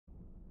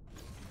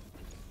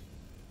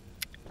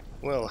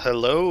Well,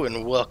 hello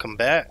and welcome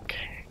back.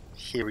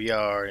 Here we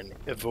are in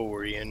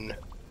Avorion,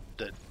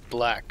 the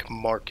Black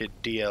Market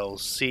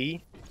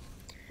DLC.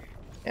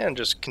 And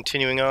just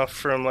continuing off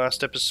from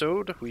last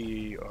episode,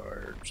 we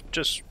are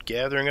just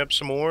gathering up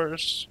some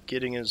ores,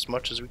 getting as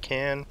much as we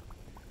can,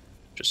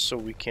 just so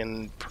we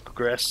can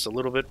progress a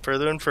little bit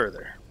further and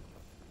further.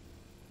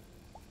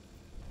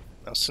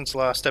 Now, since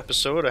last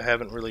episode, I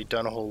haven't really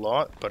done a whole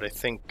lot, but I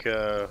think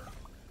we're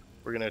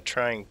going to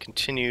try and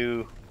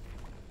continue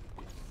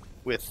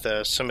with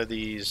some of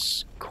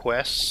these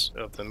quests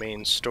of the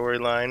main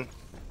storyline.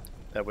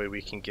 That way we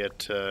can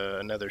get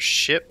another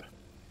ship,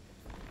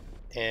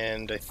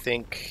 and I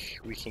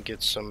think we can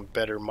get some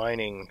better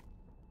mining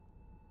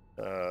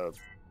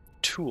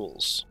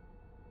tools.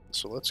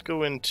 So let's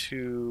go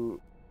into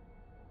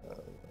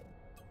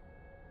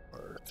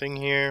our thing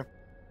here.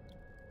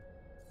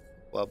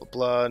 Blah blah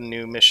blah,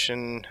 new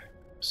mission.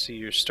 See,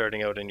 you're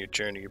starting out in your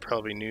journey. You're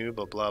probably new,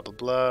 but blah blah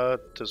blah.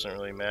 Doesn't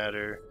really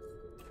matter.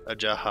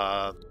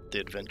 Ajaha, the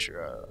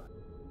adventurer.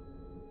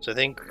 So I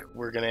think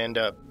we're going to end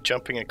up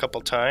jumping a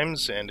couple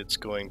times, and it's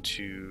going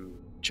to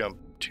jump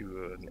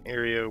to an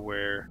area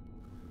where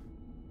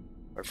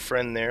our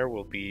friend there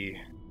will be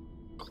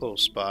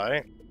close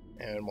by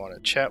and want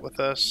to chat with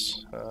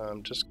us.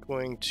 I'm just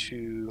going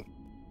to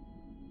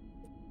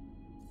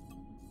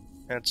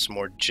add some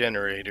more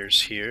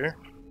generators here.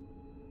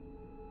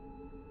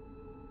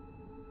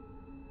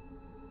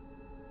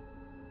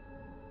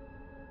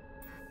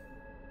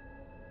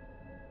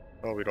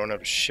 Oh, we don't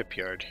have a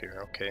shipyard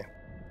here. Okay.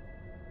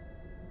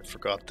 I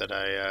forgot that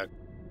I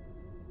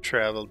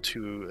traveled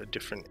to a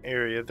different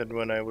area than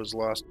when I was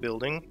last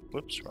building.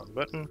 Whoops, wrong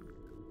button.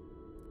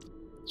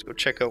 Let's go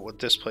check out what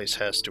this place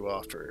has to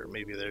offer.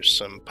 Maybe there's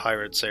some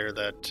pirates there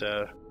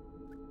that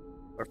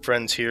our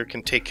friends here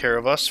can take care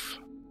of us,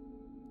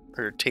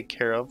 or take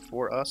care of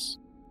for us.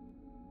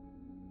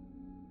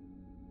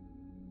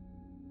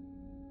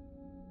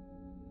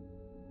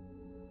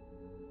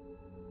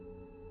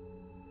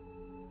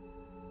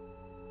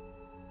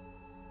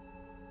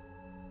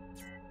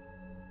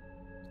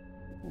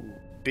 Ooh,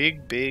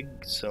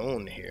 big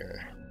zone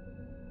here.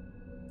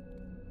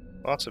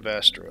 Lots of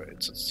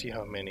asteroids. Let's see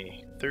how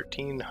many.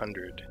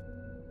 1,300.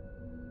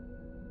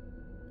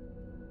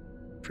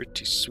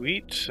 Pretty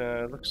sweet.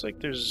 Looks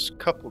like there's a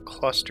couple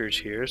clusters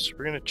here, so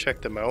we're going to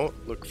check them out.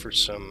 Look for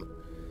some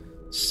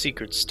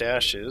secret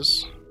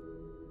stashes.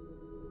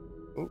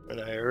 Oh,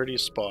 and I already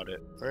spotted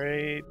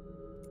it.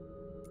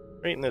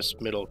 Right in this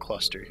middle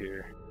cluster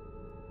here.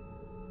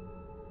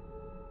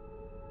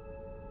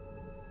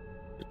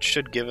 It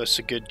should give us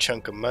a good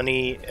chunk of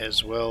money,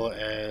 as well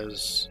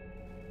as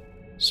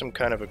some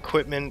kind of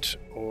equipment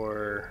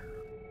or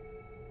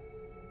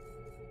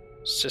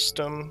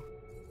system.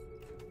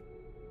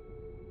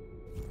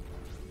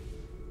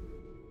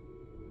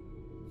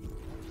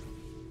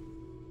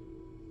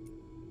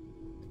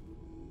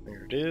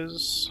 There it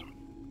is.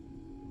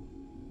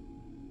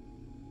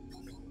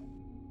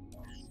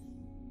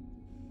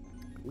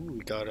 Ooh,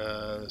 we got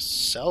a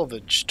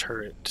salvage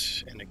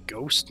turret and a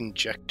ghost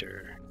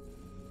injector.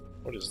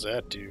 What does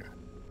that do?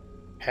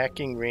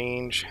 Hacking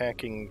range,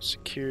 hacking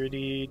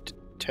security,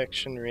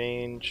 detection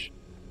range.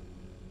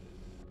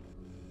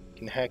 You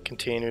can hack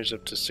containers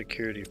up to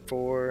security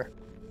 4.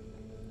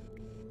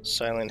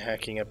 Silent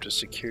hacking up to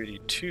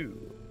security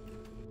 2.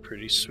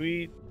 Pretty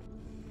sweet.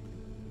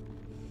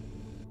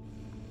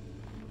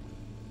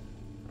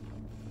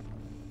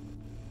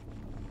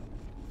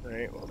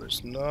 Alright, well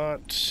there's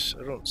not...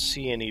 I don't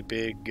see any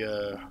big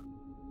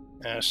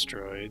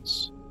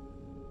asteroids.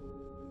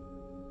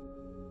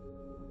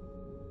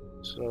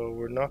 So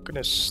we're not going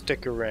to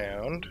stick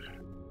around.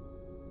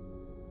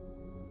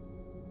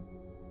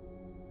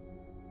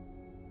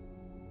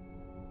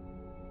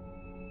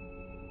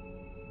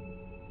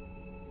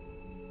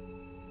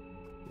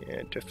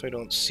 Yeah, definitely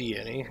don't see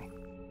any.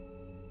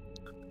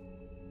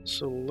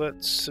 So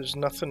there's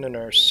nothing in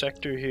our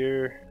sector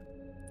here.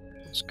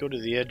 Let's go to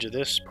the edge of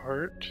this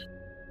part.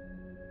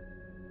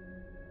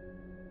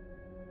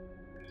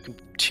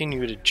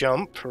 Continue to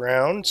jump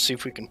around, see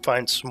if we can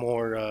find some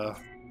more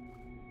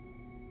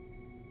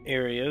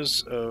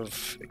areas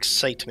of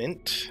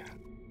excitement.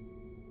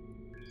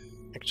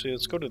 Actually,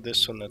 let's go to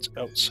this one that's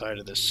outside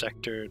of this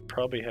sector. It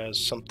probably has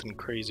something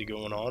crazy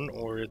going on,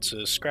 or it's a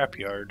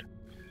scrapyard,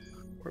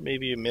 or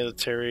maybe a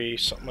military,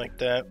 something like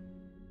that.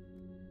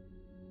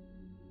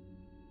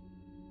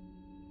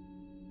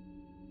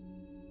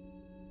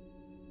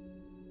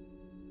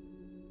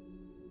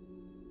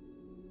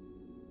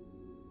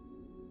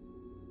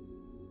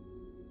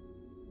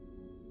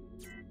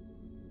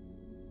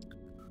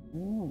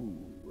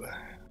 Ooh,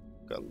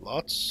 got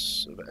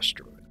lots of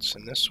asteroids,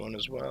 and this one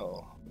as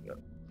well. We got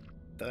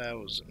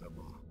 1,000 of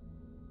them.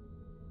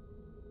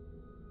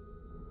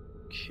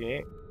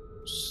 Okay.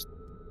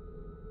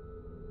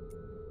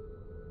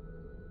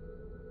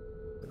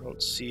 I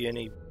don't see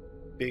any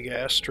big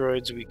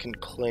asteroids we can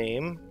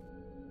claim.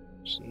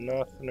 There's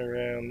nothing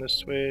around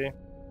this way.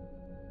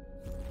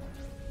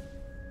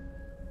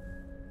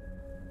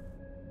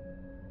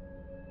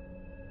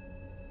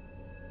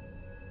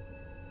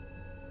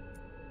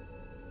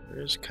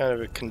 There's kind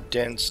of a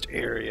condensed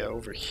area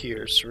over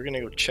here, so we're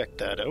gonna go check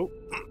that out.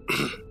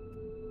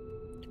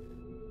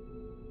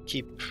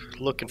 Keep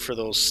looking for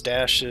those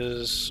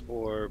stashes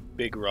or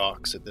big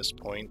rocks at this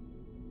point.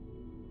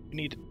 We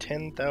need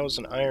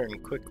 10,000 iron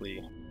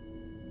quickly.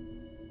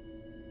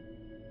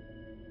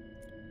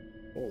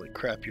 Holy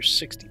crap, you're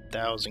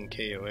 60,000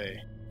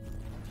 KOA.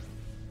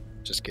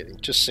 Just kidding,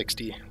 just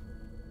 60.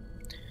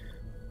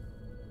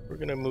 We're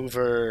gonna move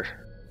our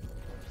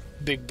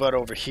big butt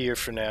over here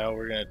for now.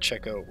 We're gonna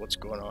check out what's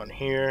going on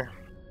here.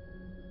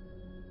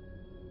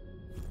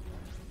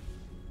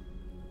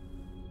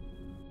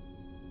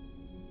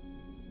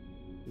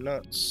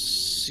 Not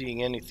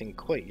seeing anything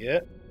quite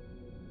yet.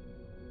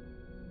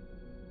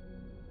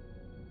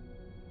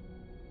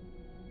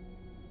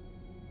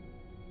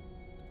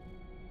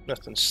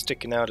 Nothing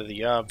sticking out of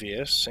the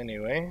obvious,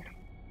 anyway.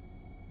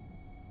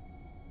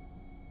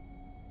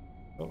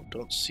 Oh,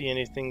 don't see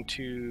anything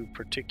too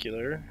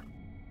particular.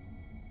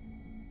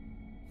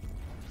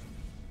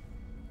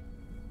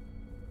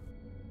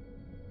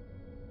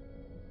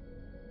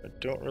 I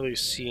don't really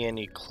see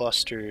any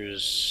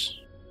clusters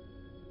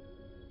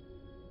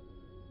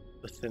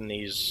within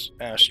these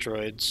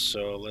asteroids,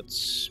 so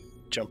let's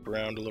jump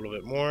around a little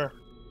bit more.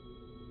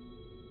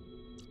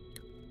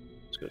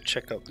 Let's go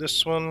check out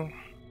this one.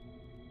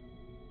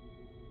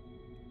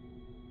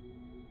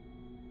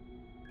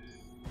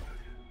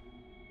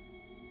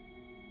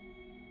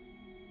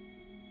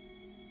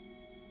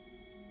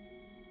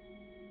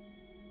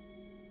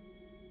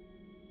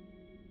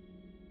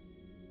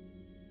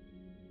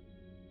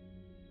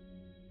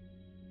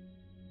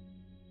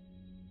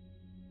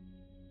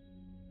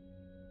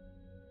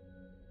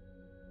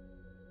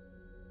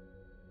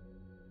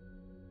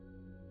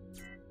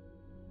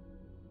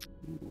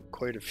 Ooh,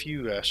 quite a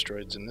few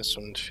asteroids in this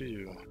one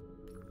too.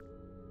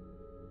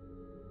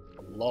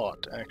 A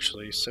lot,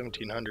 actually.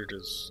 1,700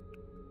 is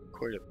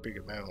quite a big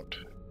amount.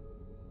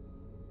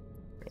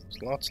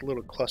 There's lots of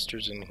little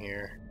clusters in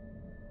here.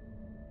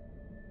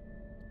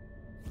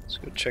 Let's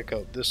go check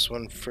out this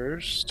one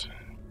first.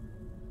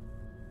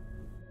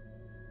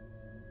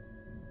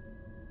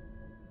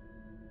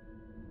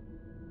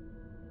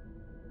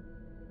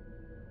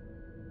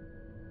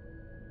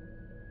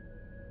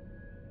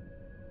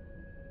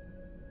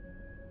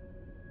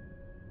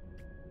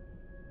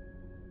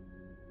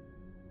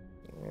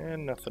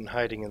 And nothing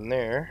hiding in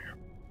there.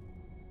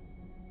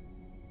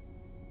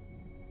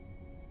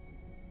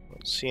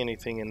 Don't see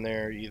anything in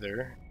there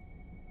either.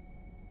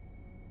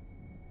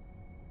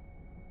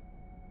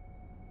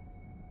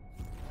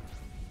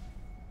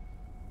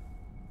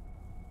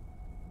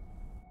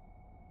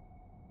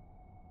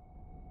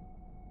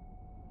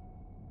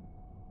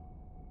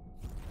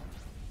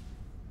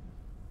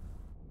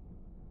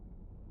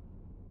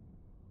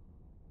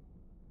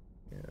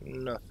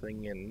 And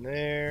nothing in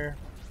there.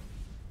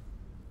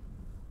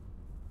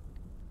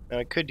 Now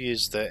I could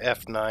use the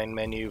F9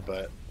 menu,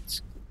 but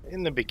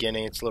in the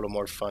beginning it's a little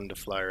more fun to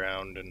fly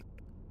around and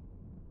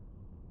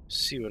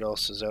see what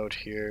else is out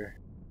here.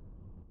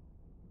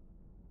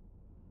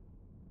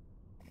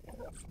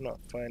 I'm not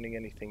finding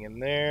anything in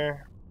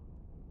there.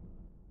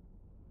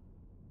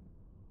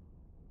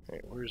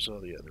 Alright, where's all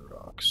the other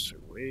rocks?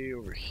 They're way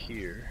over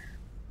here.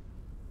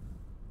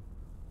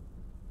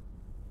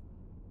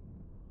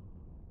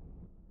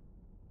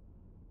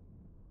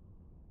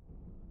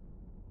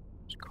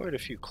 There's quite a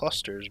few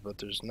clusters, but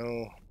there's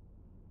no...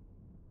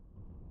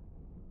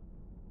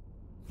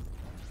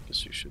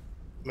 Guess we should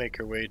make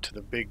our way to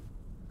the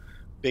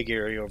big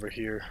area over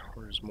here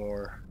where there's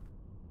more.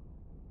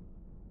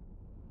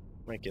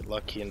 Might get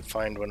lucky and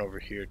find one over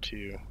here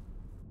too.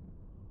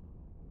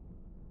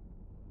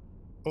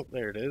 Oh,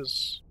 there it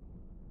is.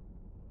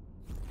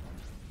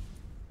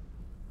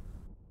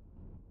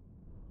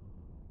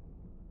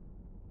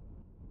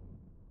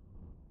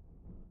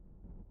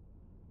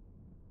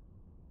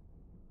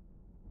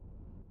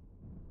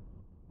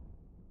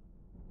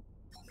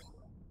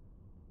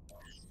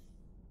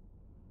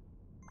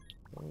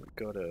 Oh, we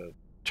got a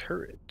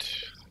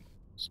turret.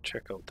 Let's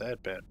check out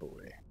that bad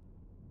boy.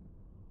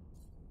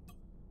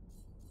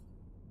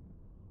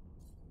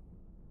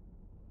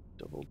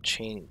 Double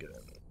chain gun.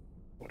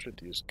 What are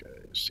these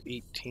guys?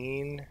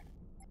 18,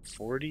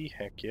 40?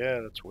 Heck yeah,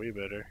 that's way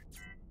better.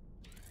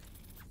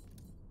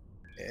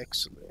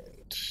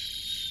 Excellent.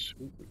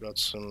 Ooh, we got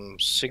some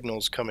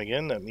signals coming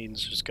in. That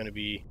means there's going to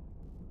be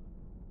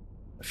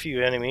a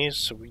few enemies,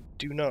 so we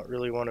do not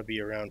really want to be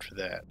around for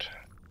that.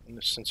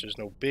 And since there's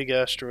no big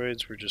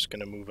asteroids, we're just going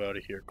to move out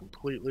of here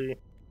completely.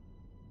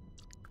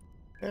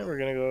 And we're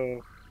going to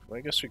go... Well,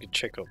 I guess we could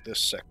check out this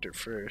sector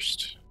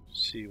first.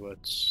 See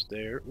what's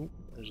there. Ooh,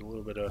 there's a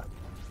little bit of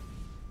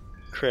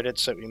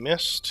credits that we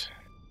missed.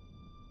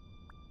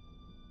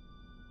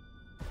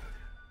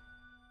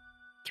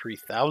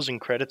 3,000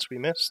 credits we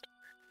missed.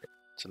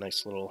 It's a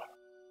nice little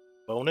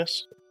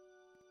bonus.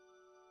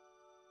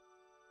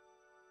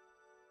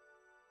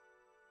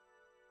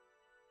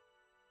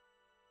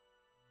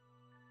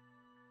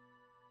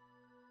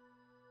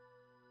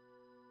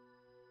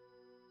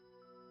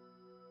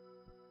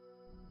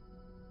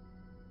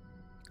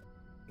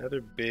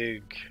 Another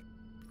big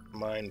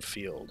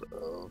minefield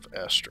of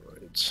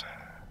asteroids.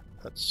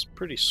 That's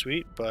pretty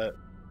sweet, but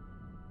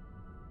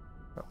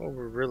not what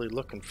we're really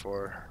looking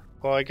for.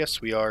 Well, I guess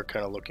we are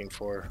kind of looking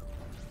for,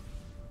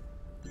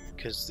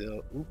 because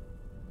the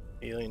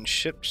alien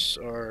ships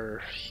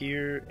are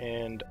here,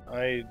 and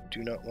I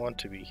do not want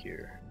to be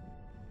here.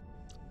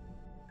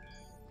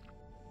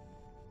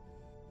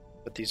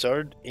 But these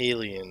are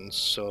aliens,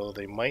 so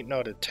they might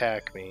not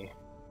attack me.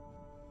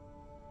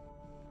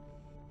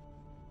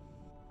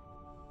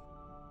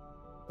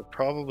 They'll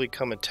probably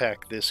come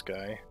attack this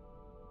guy.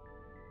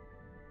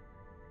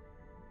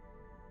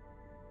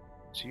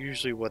 It's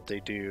usually what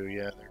they do.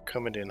 Yeah, they're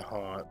coming in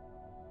hot.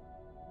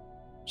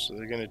 So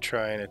they're going to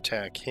try and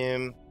attack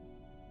him.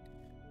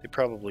 They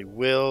probably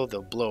will.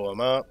 They'll blow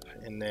him up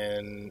and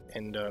then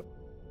end up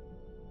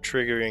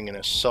triggering an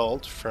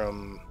assault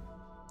from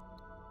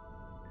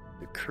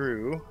the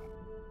crew.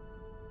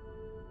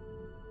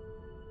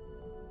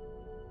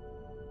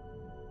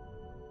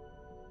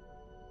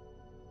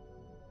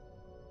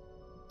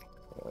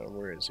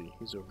 Where is he?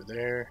 He's over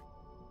there.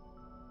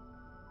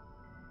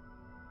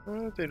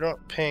 They're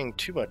not paying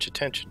too much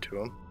attention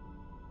to him.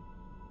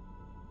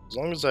 As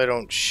long as I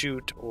don't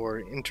shoot or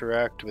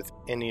interact with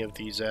any of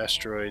these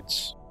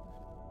asteroids,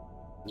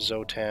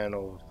 Zotan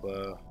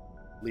will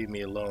leave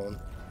me alone.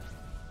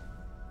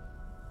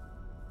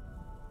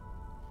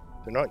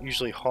 They're not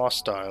usually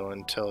hostile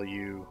until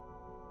you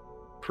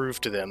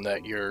prove to them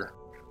that you're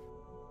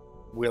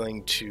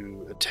willing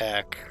to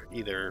attack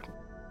either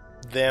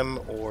them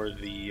or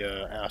the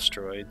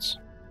asteroids.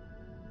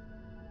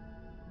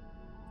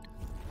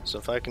 So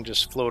if I can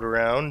just float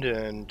around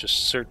and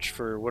just search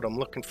for what I'm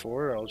looking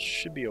for, I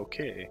should be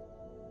okay.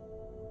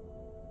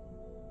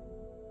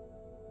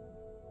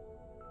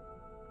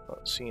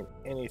 Not seeing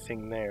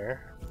anything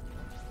there.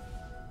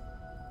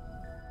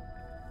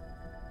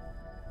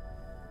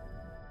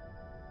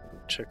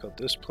 Check out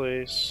this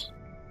place.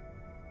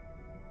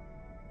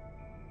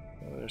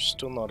 They're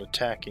still not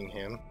attacking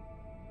him.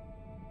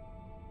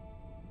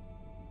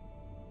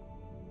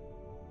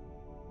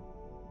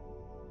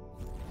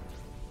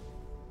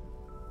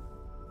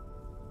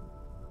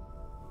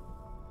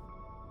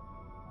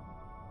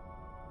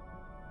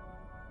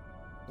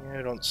 Yeah,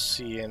 I don't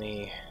see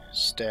any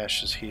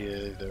stashes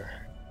here either.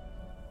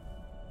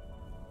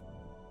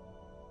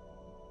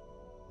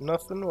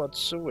 Nothing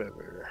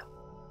whatsoever.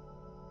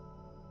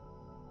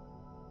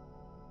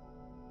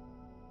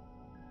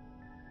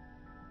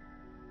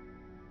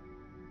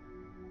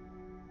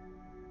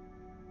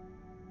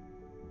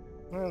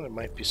 Well, there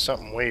might be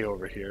something way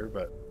over here,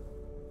 but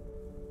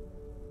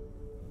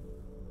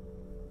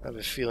I have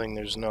a feeling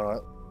there's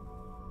not.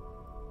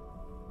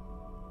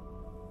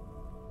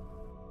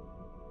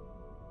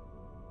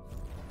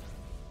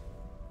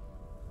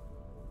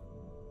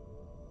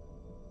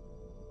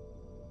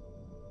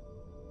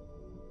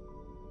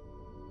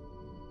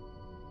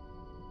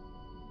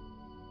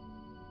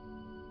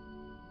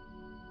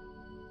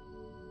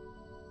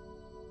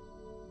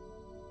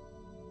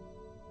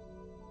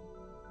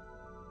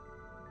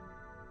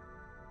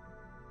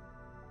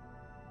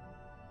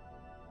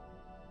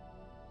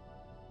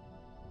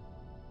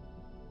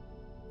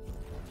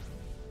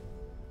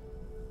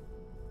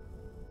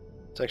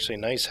 It's actually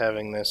nice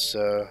having this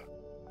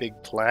big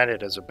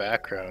planet as a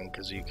background,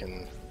 because you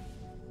can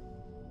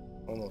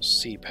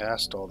almost see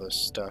past all this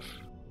stuff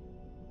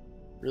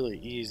really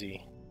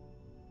easy.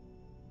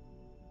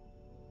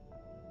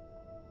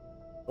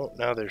 Oh,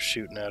 now they're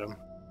shooting at him.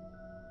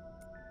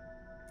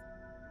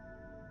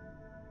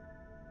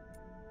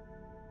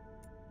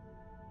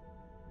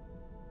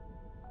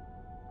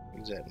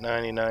 He's at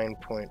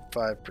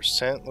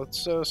 99.5%.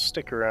 Let's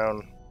stick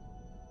around.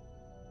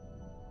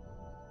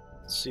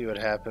 Let's see what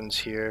happens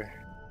here.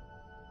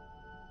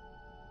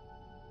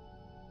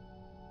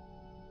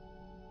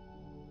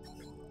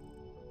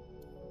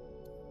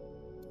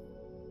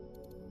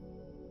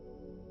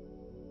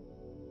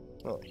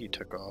 Oh, he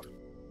took off.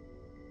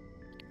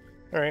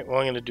 Alright, well,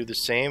 I'm going to do the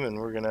same, and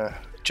we're going to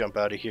jump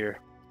out of here.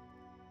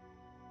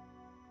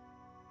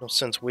 No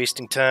sense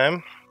wasting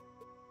time.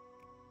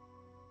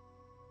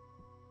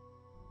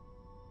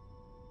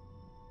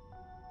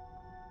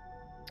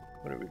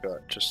 What do we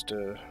got? Just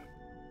a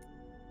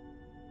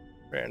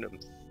random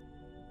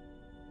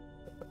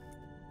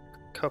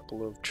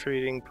couple of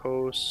trading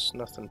posts,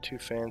 nothing too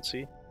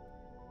fancy.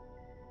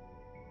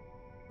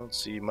 Don't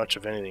see much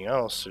of anything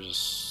else.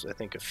 There's, I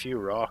think, a few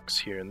rocks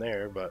here and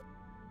there, but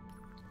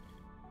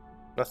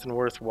nothing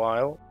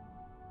worthwhile.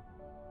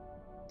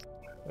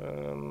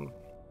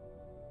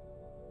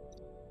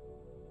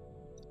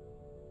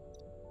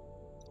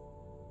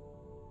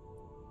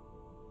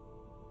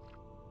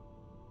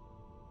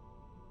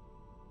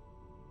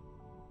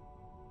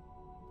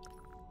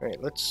 Alright,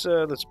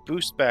 let's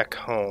boost back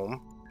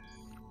home,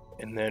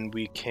 and then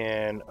we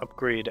can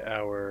upgrade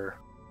our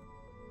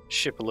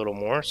ship a little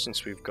more,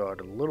 since we've got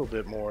a little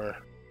bit more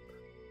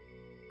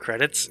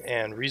credits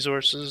and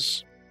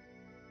resources.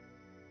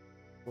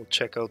 We'll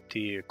check out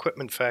the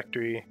equipment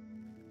factory,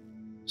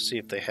 see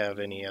if they have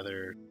any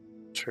other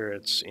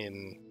turrets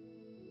in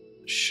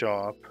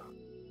shop.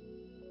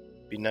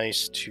 Be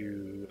nice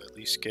to at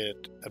least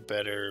get a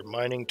better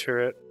mining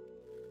turret.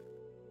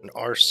 An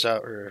or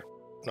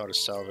not a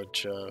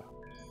salvage,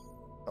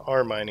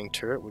 our mining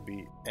turret would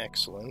be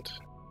excellent.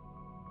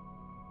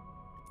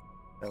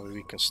 That way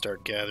we can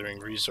start gathering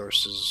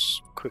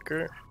resources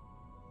quicker.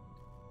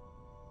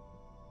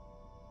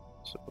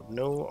 So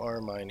no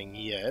R mining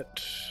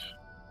yet.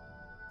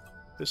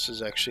 This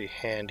is actually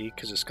handy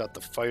because it's got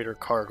the fighter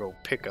cargo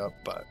pickup,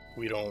 but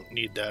we don't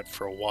need that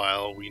for a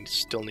while. We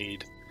still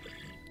need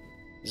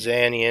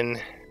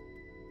Xanian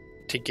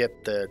to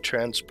get the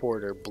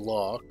transporter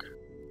block.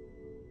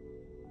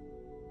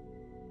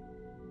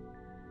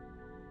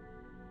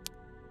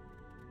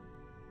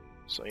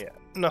 So yeah,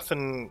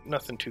 nothing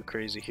too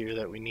crazy here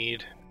that we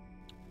need.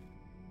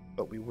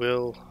 But we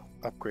will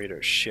upgrade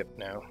our ship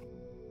now.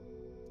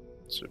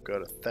 So we've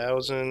got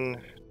 1,000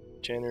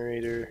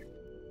 generator.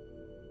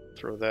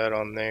 Throw that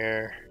on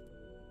there.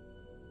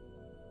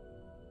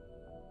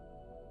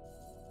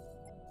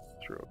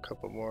 Throw a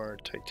couple more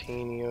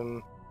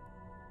titanium.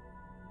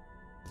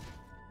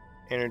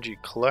 Energy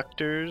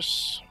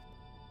collectors.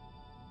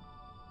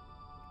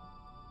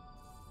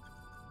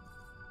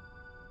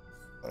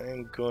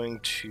 I'm going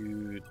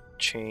to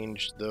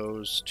change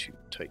those to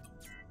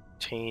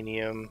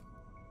titanium.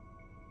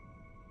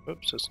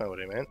 Oops, that's not what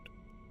I meant.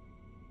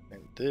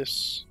 And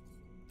this.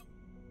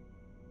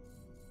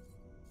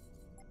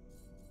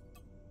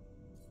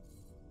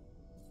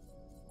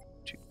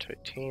 To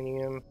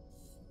titanium.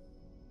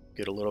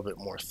 Get a little bit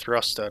more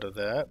thrust out of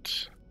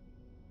that.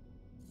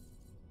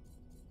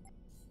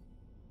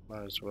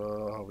 Might as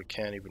well. We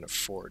can't even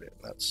afford it.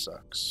 That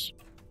sucks.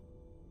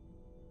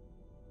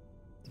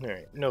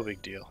 Alright, no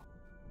big deal.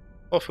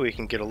 Hopefully we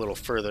can get a little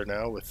further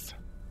now with...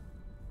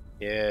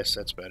 Yes,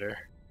 that's better.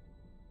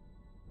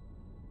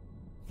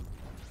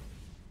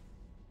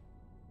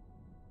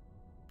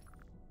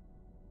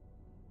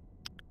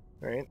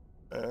 Alright,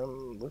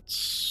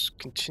 let's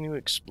continue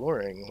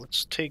exploring.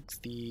 Let's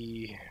take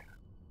the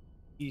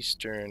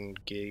eastern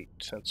gate.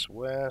 That's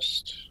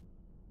west.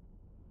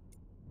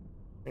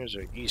 Here's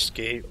our east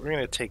gate. We're going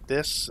to take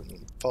this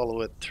and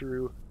follow it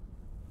through.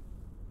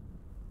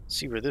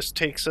 See where this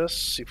takes us.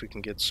 See if we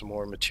can get some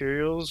more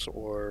materials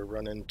or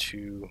run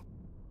into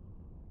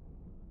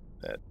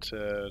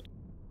that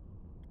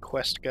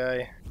quest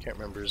guy. Can't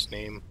remember his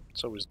name.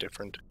 It's always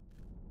different.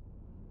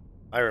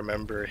 I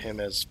remember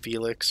him as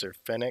Felix or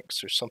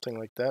Phoenix or something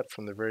like that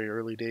from the very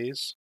early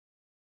days.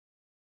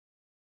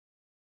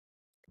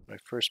 When I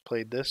first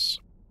played this.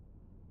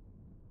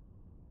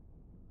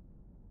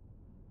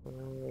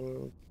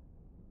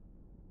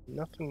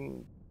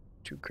 Nothing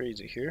too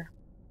crazy here.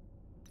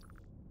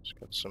 Just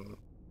got some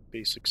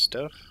basic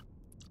stuff.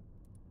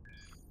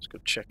 Let's go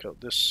check out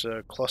this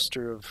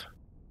cluster of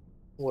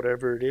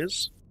whatever it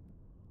is.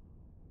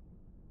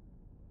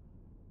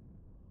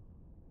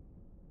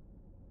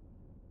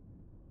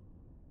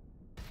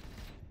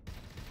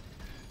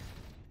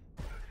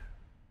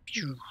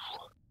 Phew.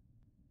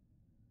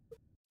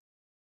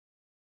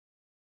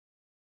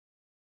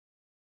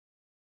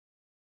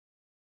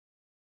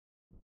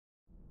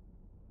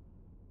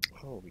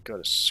 Oh, we got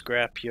a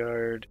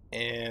scrapyard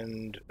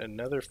and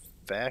another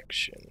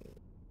faction.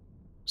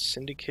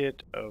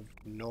 Syndicate of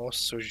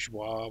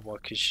Nosojwa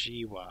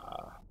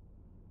Wakishiwa.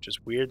 Which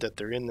is weird that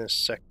they're in this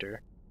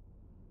sector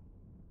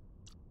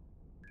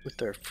with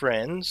their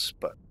friends,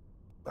 but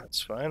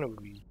that's fine.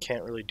 We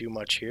can't really do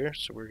much here,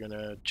 so we're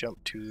gonna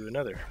jump to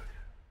another.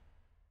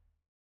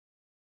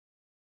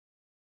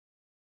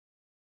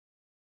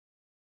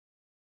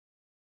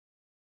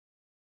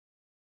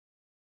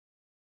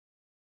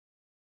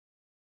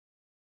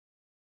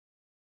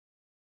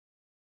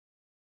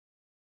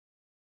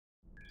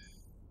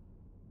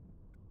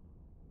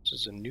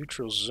 This is a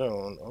neutral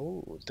zone.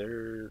 Oh,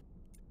 they're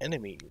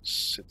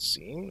enemies, it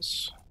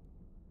seems.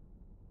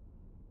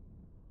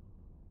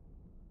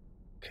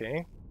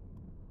 Okay.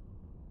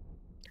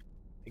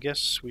 I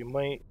guess we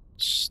might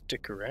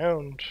stick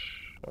around.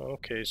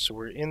 Okay, so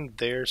we're in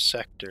their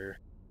sector.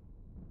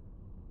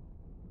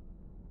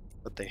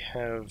 But they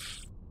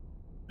have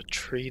a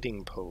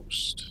trading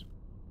post.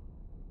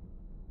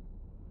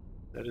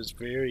 That is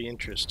very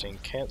interesting.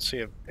 Can't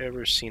say I've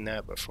ever seen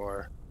that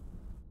before.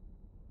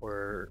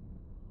 Where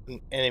an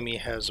enemy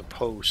has a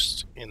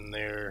post in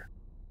their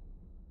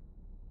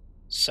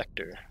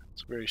sector.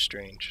 It's very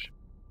strange.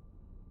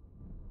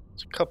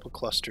 It's a couple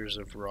clusters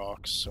of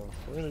rocks, so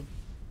we're going to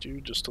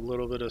do just a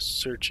little bit of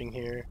searching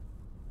here.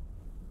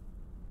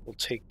 We'll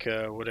take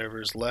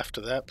whatever's left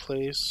of that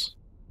place.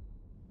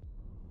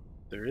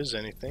 If there is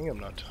anything, I'm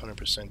not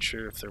 100%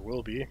 sure if there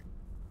will be.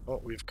 Oh,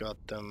 we've got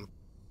them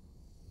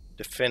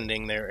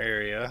defending their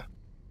area.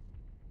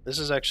 This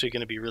is actually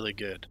going to be really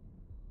good.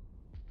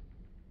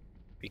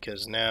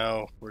 Because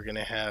now we're going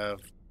to have...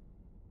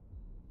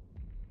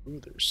 Ooh,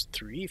 there's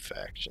 3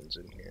 factions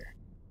in here.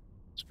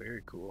 It's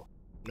very cool.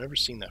 I've never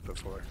seen that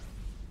before.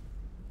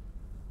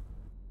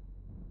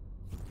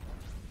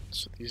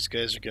 So these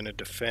guys are going to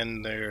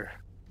defend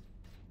their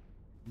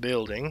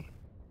building.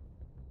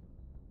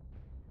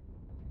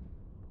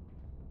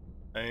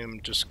 I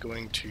am just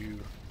going to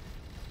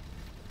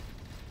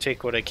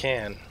take what I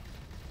can.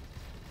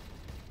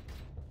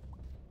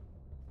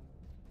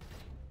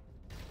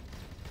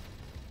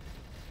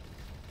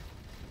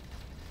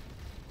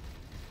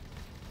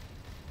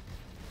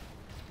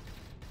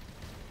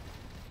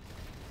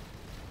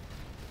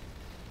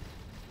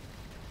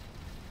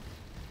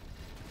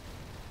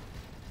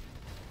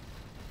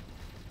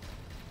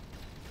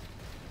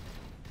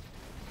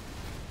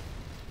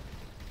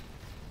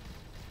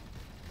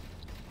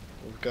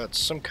 We've got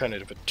some kind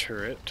of a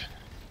turret.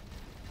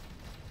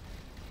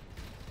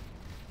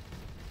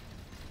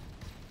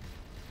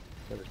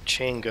 Got a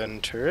chain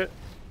gun turret.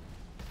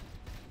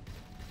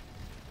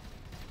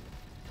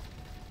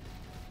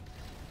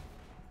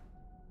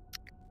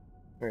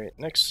 Alright,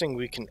 next thing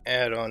we can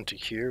add on to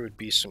here would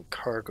be some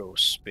cargo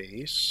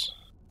space.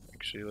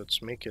 Actually,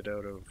 let's make it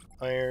out of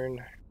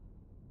iron.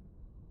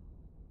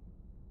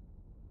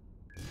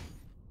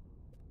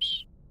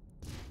 Oops.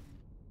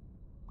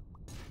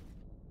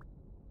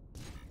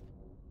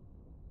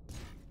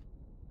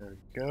 There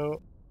we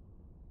go.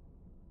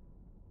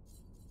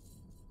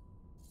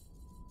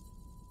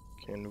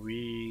 Can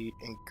we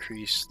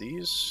increase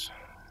these?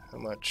 How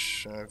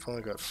much? I've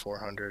only got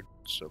 400,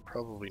 so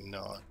probably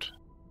not.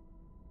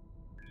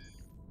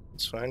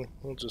 It's fine.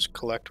 We'll just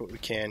collect what we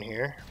can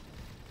here.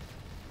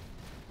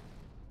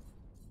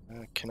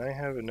 Can I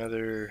have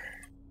another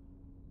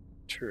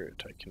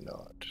turret? I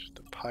cannot.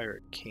 The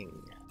Pirate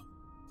King.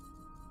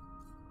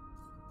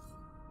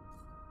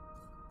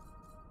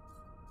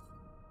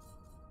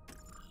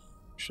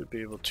 Should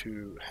be able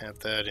to have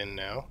that in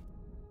now.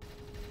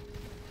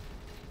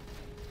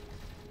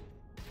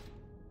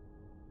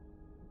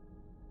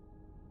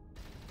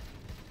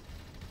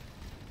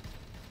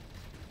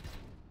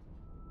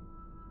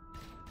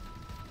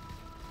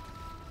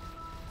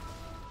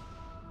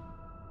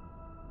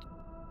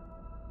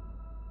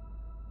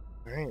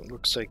 Alright,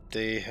 looks like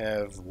they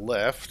have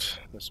left.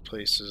 This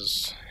place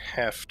is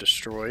half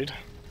destroyed.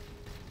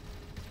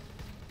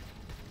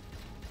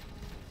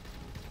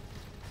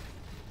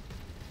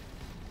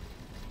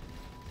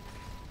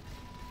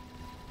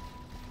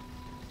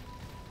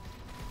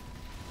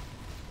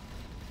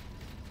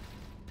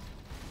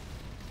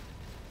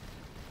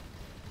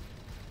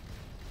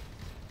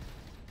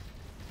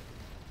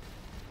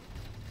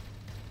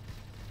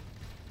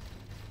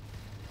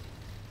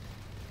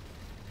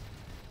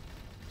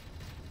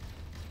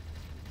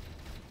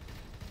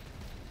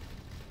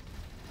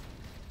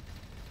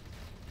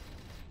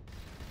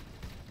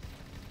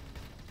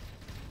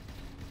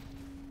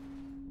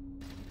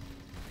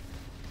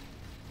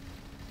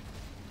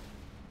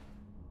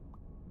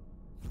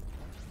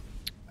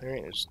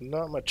 Alright, there's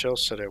not much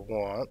else that I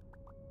want.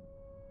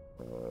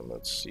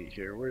 Let's see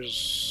here. Where's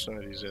some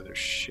of these other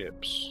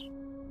ships?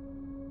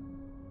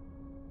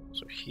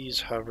 So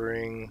he's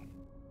hovering.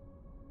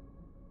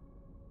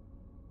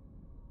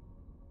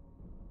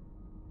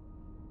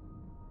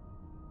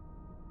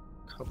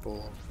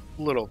 Couple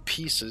little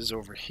pieces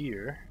over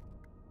here.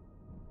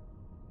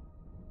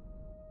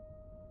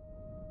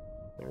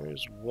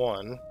 There's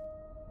one.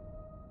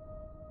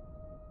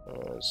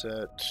 Is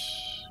that...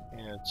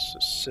 yeah, it's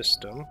a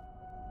system.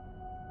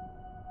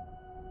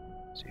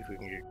 See if we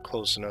can get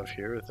close enough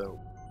here without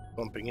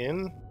bumping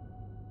in.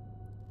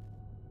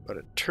 Got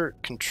a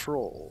turret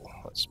control.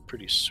 That's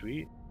pretty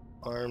sweet.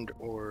 Armed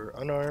or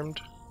unarmed.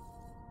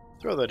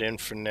 Throw that in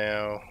for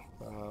now.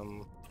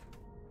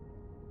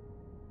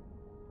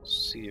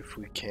 See if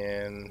we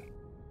can...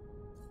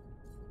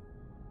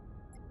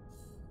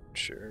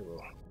 Sure,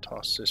 we'll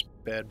toss this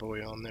bad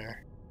boy on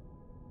there.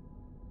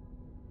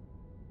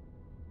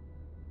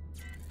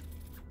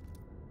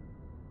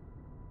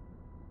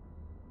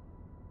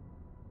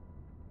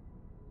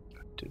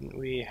 Didn't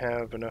we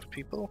have enough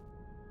people?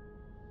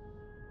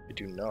 We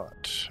do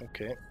not.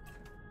 Okay.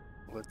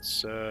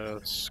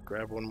 Let's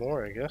grab one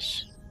more, I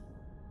guess.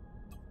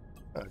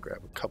 I'll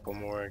grab a couple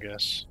more, I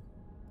guess.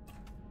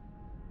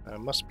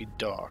 Must be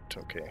docked.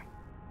 Okay.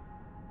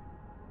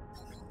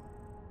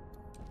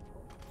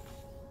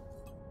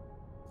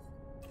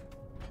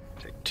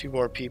 Take two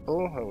more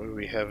people. That way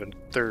we have a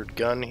third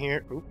gun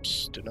here.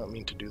 Oops, did not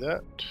mean to do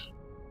that.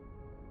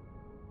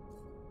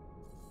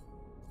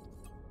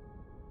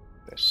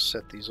 Let's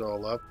set these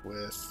all up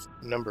with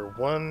number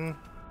 1.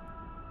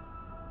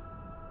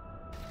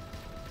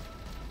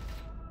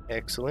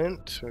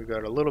 Excellent. We've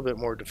got a little bit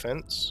more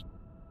defense.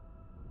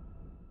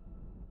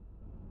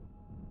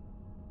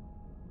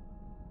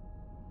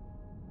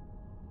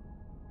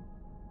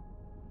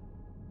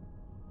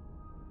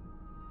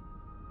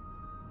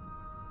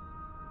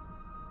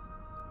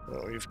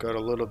 Well, we've got a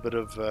little bit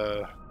of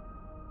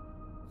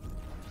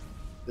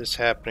this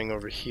happening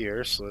over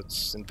here, so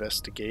let's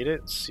investigate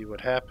it, see what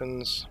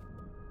happens.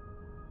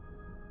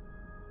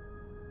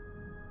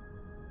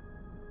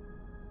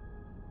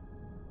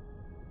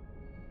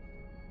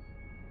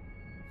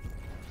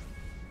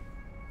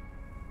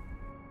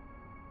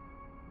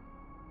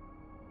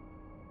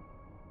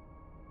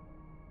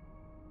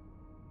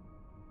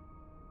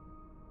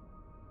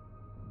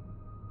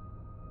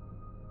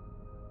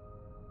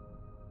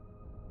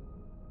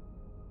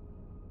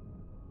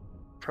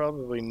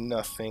 probably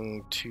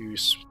nothing too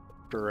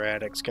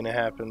sporadic's gonna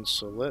happen,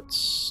 so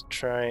let's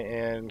try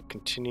and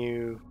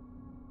continue.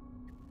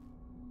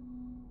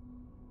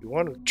 We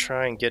want to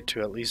try and get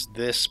to at least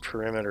this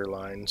perimeter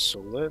line, so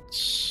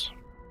let's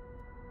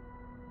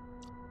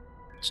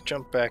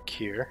jump back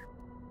here.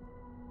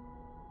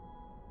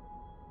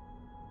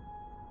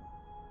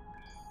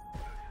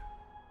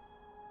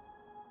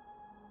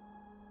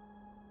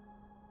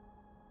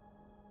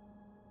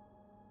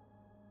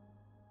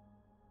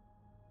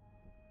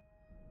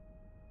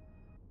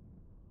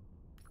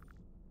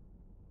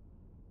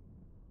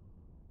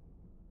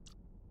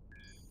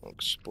 We'll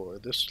explore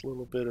this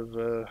little bit of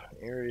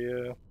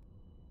area.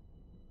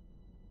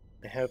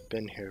 I have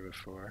been here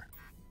before.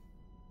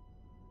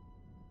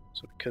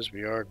 So because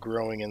we are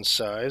growing in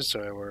size,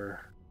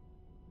 our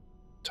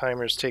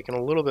timer's taking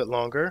a little bit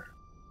longer.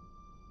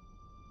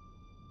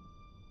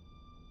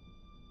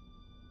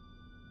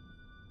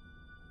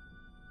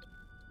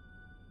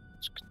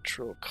 Let's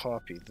control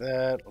copy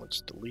that.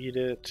 Let's delete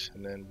it,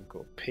 and then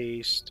we'll go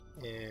paste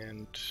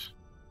and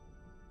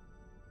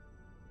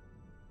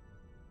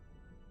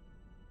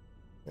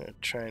I'm gonna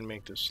try and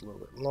make this a little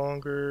bit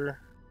longer.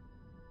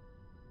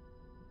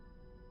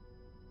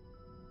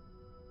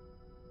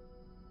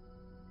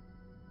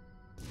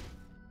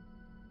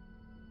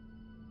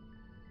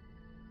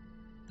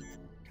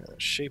 Kind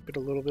of shape it a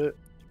little bit.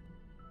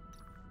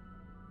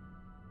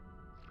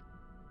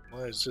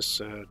 Why is this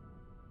a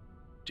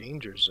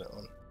danger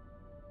zone?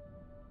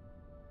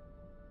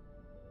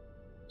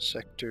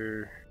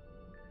 Sector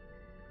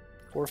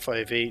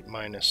 458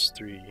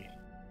 -3.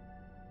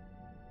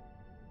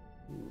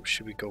 Ooh,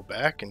 should we go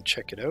back and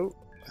check it out?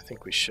 I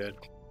think we should.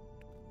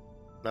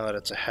 Now that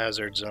it's a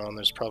hazard zone,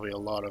 there's probably a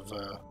lot of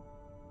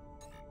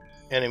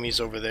enemies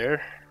over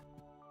there.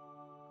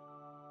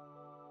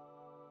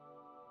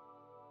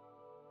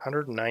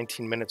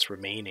 119 minutes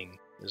remaining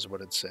is what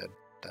it said.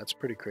 That's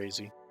pretty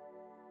crazy.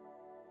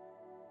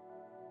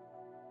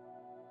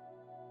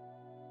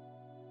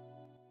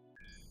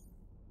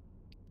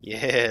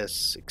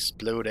 Yes,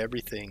 explode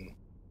everything.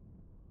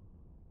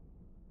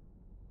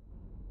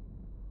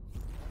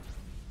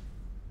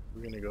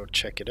 We're gonna go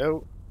check it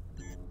out.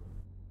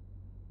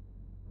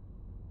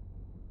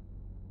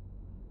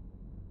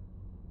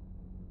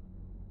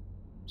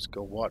 Let's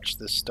go watch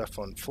this stuff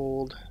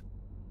unfold.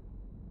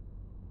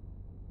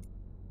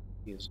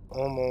 He's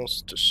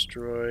almost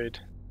destroyed.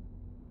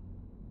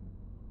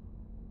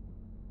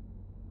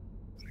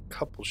 A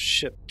couple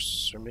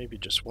ships, or maybe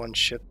just one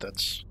ship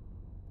that's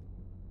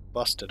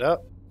busted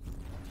up.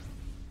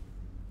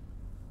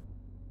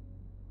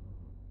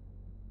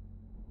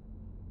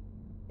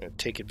 Gonna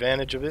take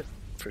advantage of it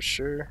for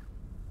sure.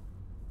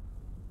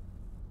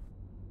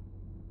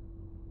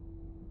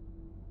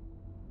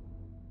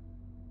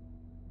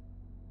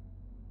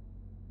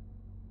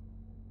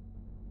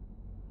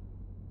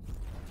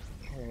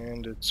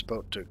 And it's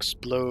about to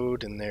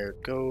explode, and there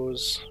it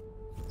goes.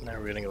 Now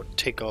we're gonna go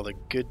take all the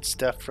good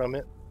stuff from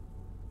it.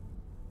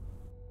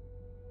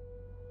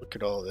 Look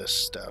at all this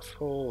stuff.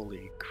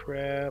 Holy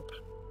crap.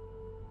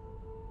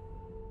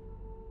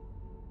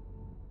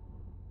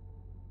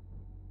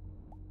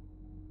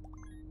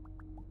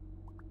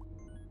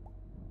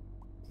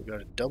 We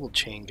got a double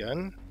chain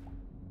gun.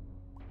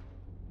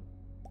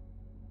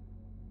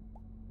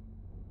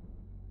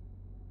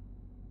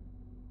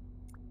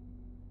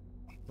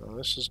 Well,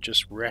 this is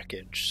just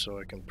wreckage, so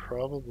I can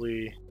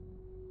probably...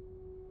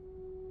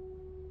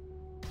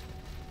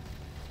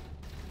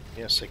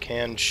 Yes, I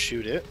can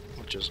shoot it,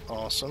 which is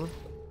awesome.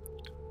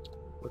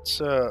 Let's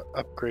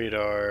upgrade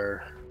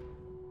our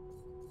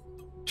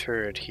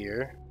turret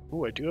here.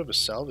 Ooh, I do have a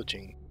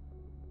salvaging.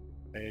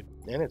 And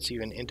it's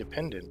even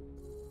independent.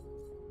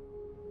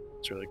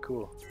 It's really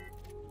cool.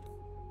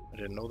 I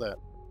didn't know that.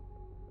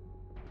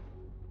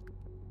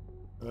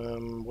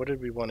 What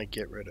did we want to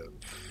get rid of?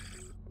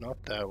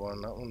 Not that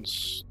one. That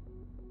one's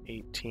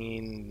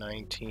 18,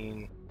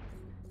 19.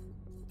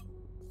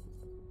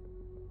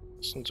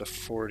 This one's a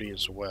 40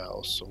 as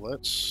well, so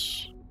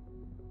let's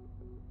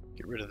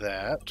get rid of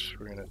that.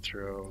 We're going to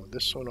throw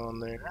this one on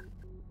there.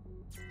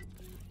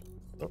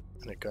 Oh,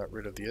 and it got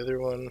rid of the other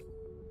one.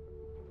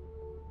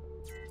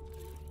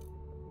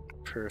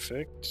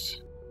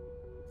 Perfect.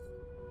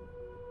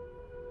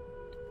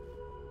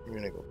 We're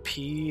going to go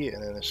P,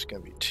 and then this is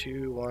going to be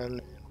 2, 1,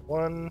 and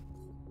 1.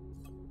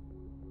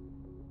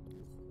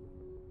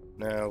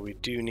 Now we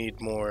do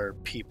need more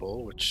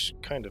people, which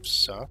kind of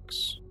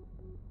sucks.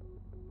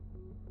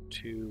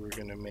 2, we're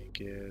going to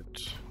make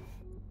it...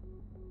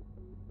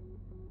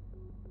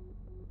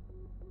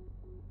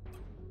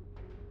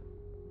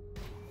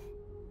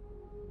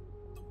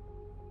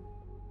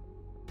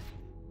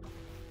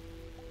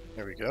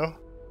 There we go.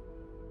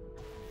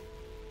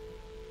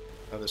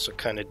 Now this will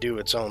kind of do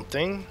its own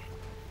thing.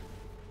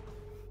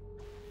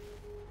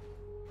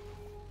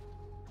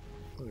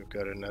 We've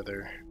got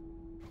another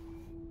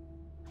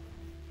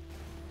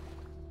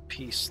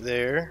piece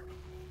there.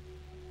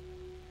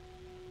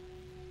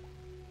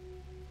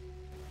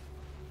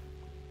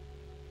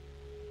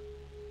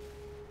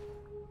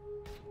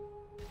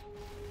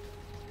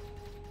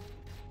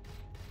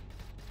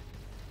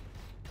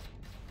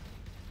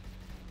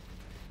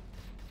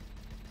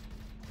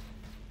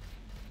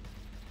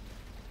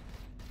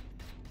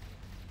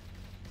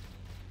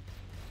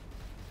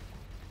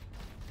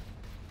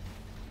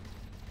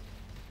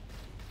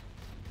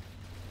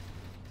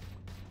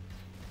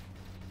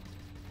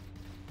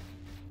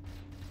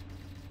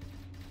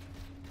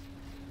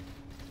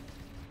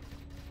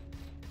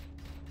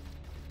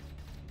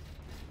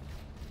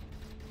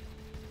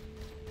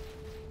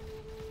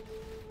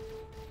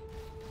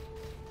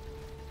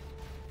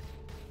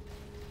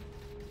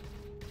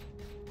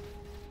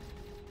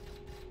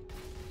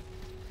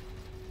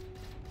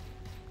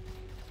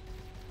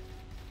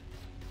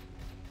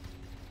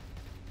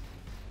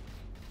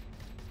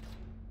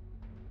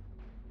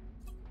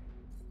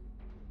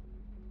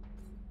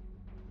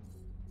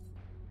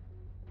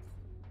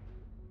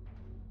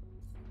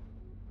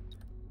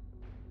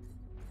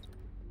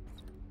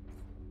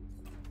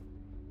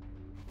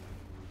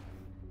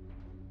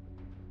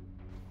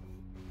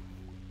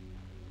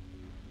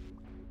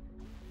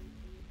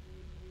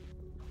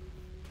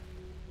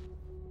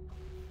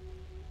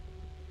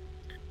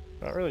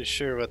 Not really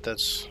sure what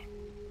that's...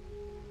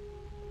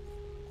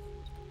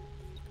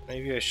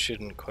 Maybe I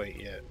shouldn't quite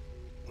yet.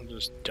 I'll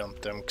just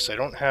dump them, because I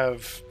don't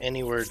have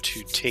anywhere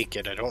to take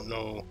it. I don't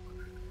know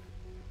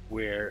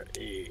where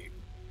a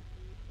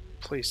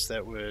place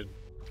that would...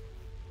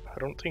 I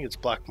don't think it's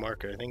Black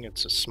Market. I think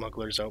it's a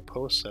smuggler's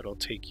outpost that'll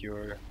take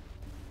your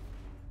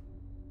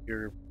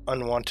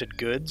unwanted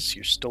goods,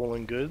 your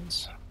stolen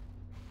goods.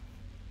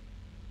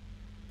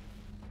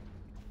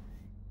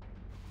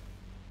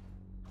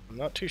 I'm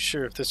not too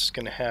sure if this is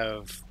going to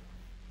have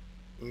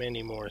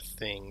many more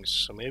things,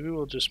 so maybe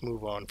we'll just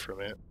move on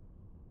from it.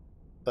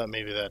 Thought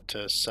maybe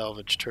that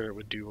salvage turret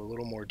would do a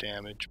little more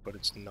damage, but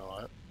it's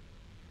not.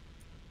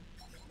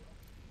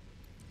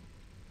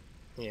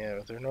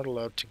 Yeah, they're not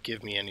allowed to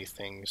give me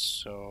anything,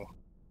 so...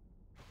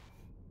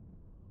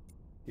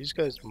 These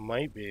guys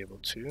might be able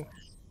to.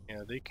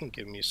 Yeah, they can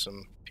give me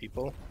some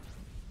people.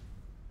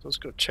 So let's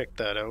go check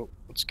that out.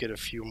 Let's get a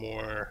few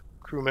more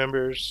crew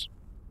members.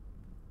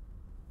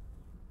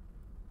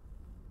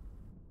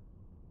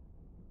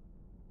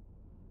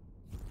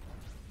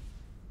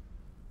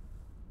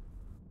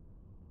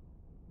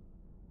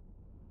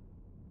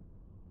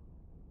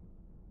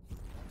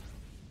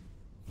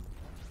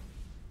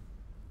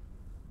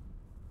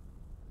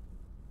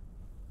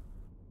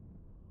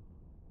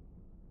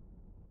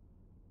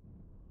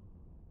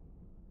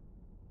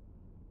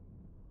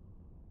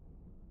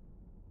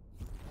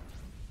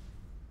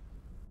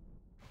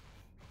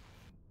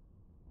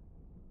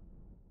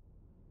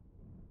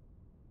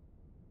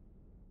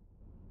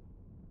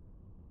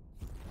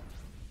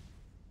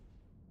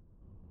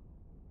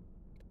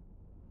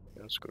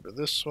 Let's go to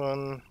this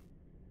one.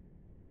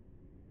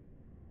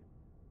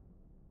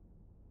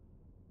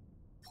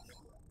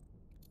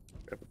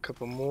 Grab a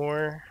couple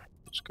more.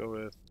 Let's go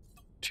with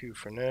 2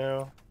 for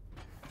now.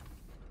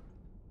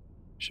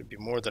 Should be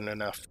more than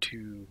enough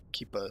to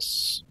keep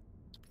us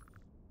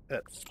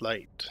at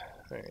flight.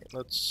 Alright,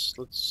 let's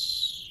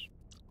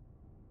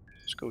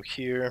go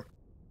here.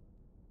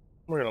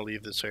 We're gonna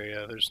leave this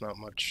area. There's not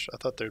much. I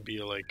thought there'd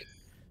be like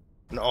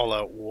an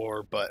all-out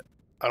war, but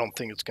I don't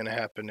think it's gonna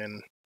happen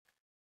in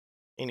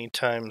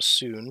anytime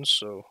soon,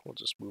 so we'll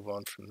just move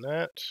on from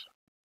that.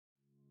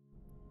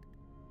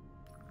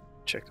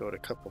 Check out a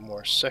couple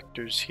more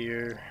sectors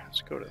here.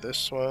 Let's go to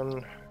this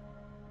one.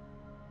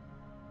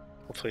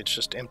 Hopefully it's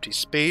just empty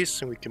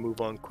space and we can move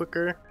on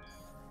quicker.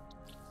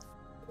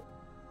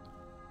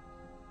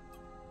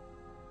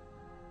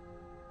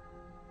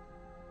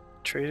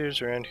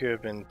 Traders around here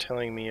have been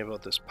telling me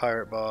about this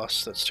pirate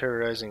boss that's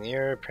terrorizing the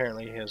air.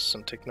 Apparently he has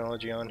some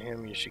technology on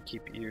him. You should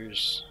keep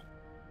ears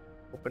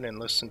open and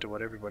listen to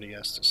what everybody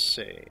has to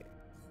say.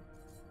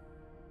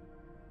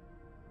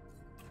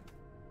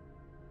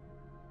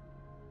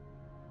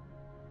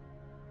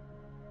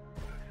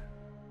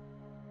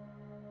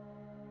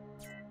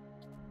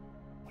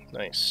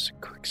 Nice.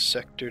 Quick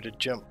sector to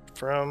jump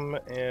from,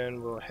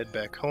 and we'll head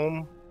back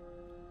home.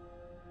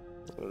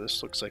 Oh,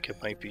 this looks like it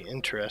might be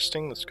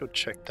interesting. Let's go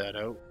check that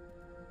out.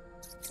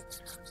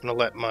 I'm gonna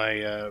let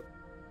my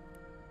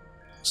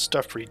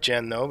stuff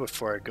regen though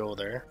before I go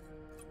there.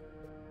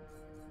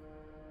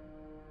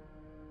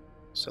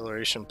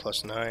 Acceleration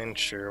 +9,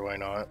 sure, why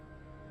not?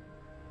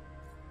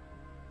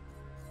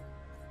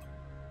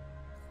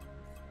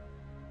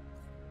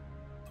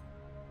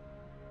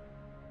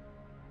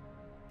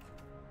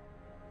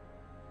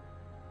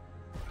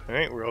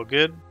 Alright, we're all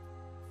good.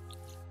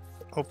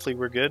 Hopefully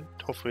we're good.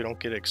 Hopefully we don't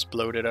get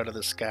exploded out of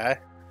the sky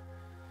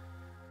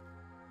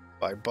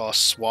by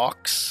boss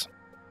Swax.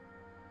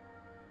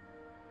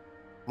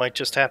 Might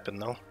just happen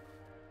though.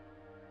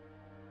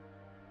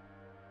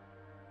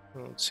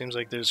 Well, it seems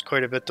like there's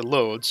quite a bit to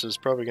load, so there's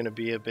probably going to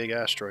be a big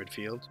asteroid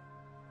field.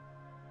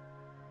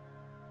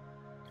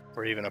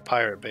 Or even a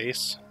pirate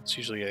base. It's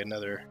usually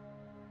another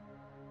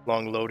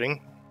long loading.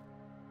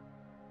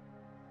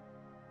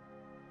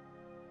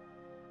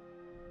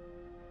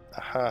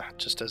 Aha,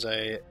 just as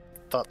I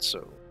thought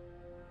so.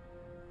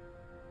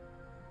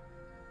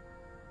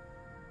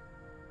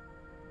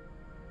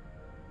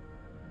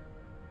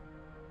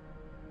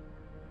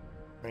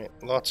 Right,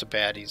 lots of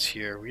baddies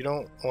here. We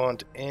don't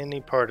want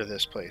any part of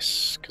this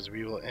place, because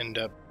we will end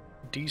up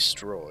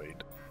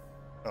destroyed.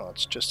 Oh,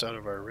 it's just out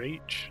of our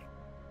reach.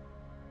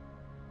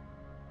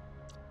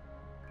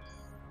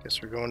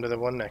 Guess we're going to the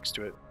one next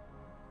to it.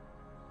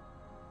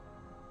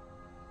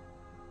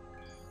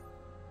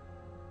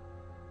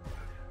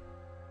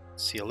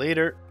 See you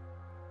later.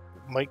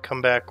 Might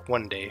come back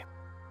one day.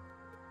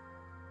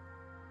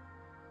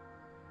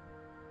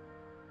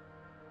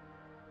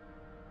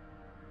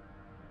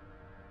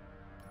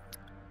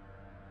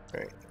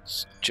 Alright,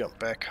 let's jump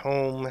back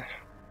home.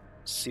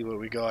 See what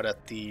we got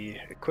at the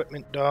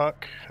equipment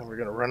dock. And we're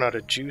gonna run out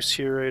of juice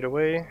here right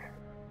away.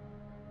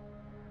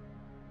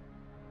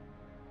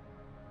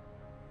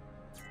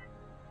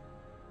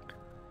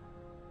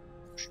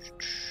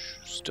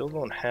 Still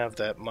don't have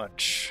that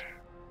much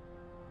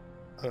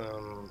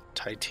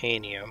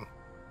titanium.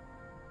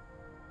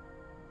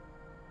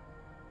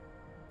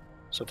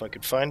 So if I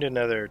could find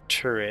another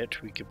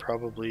turret, we could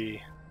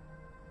probably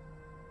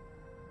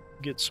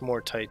get some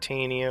more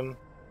titanium.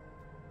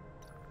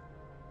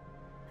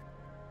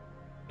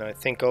 And I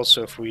think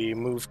also if we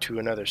move to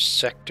another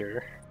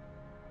sector,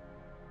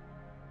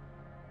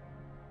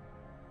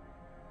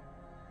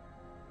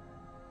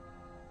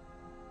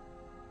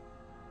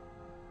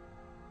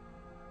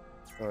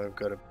 oh, I've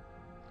got a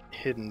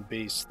hidden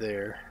base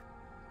there.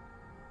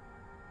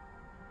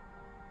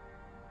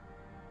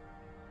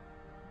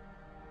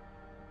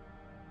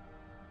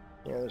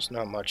 Yeah, there's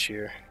not much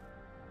here.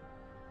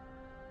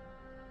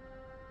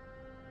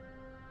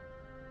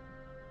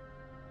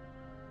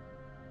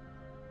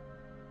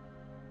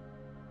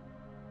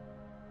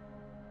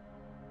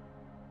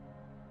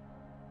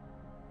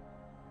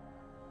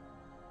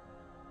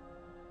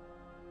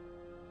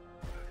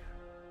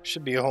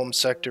 Should be a home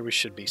sector, we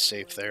should be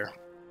safe there.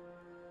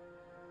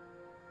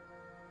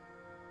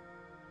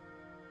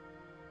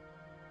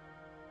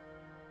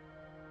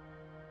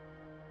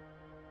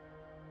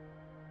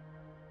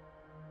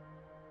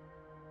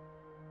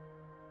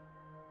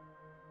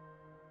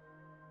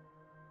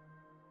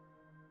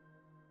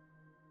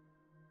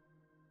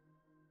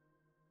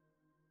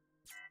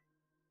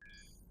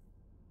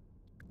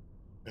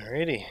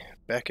 Alrighty,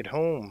 back at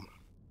home.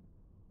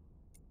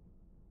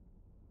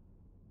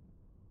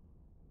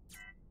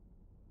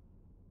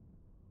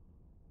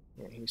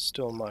 Yeah, he's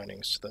still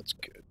mining, so that's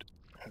good.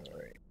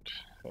 Alright.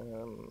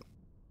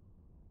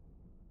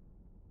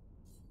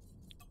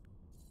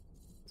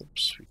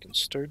 Oops, we can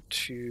start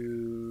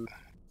to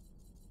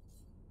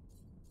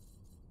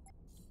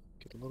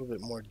get a little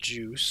bit more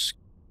juice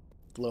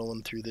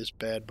flowing through this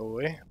bad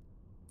boy.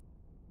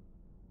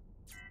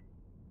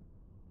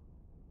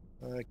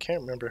 I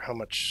can't remember how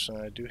much.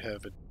 I do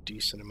have a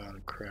decent amount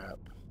of crap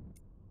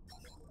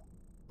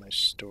in my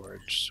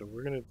storage, so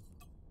we're gonna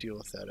deal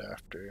with that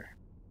after.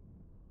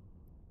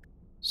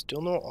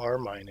 Still no R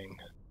mining.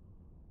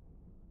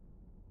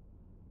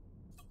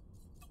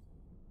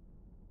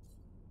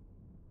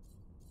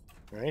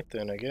 Right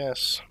then, I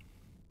guess.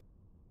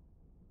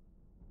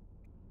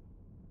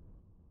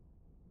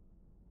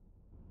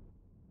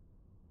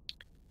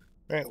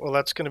 Alright, well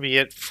that's gonna be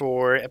it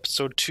for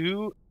episode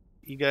 2.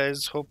 You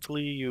guys,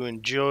 hopefully you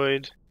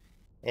enjoyed,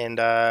 and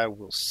I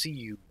will see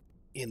you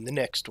in the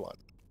next one.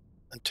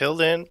 Until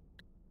then,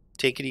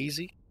 take it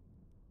easy,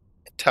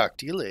 and talk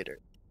to you later.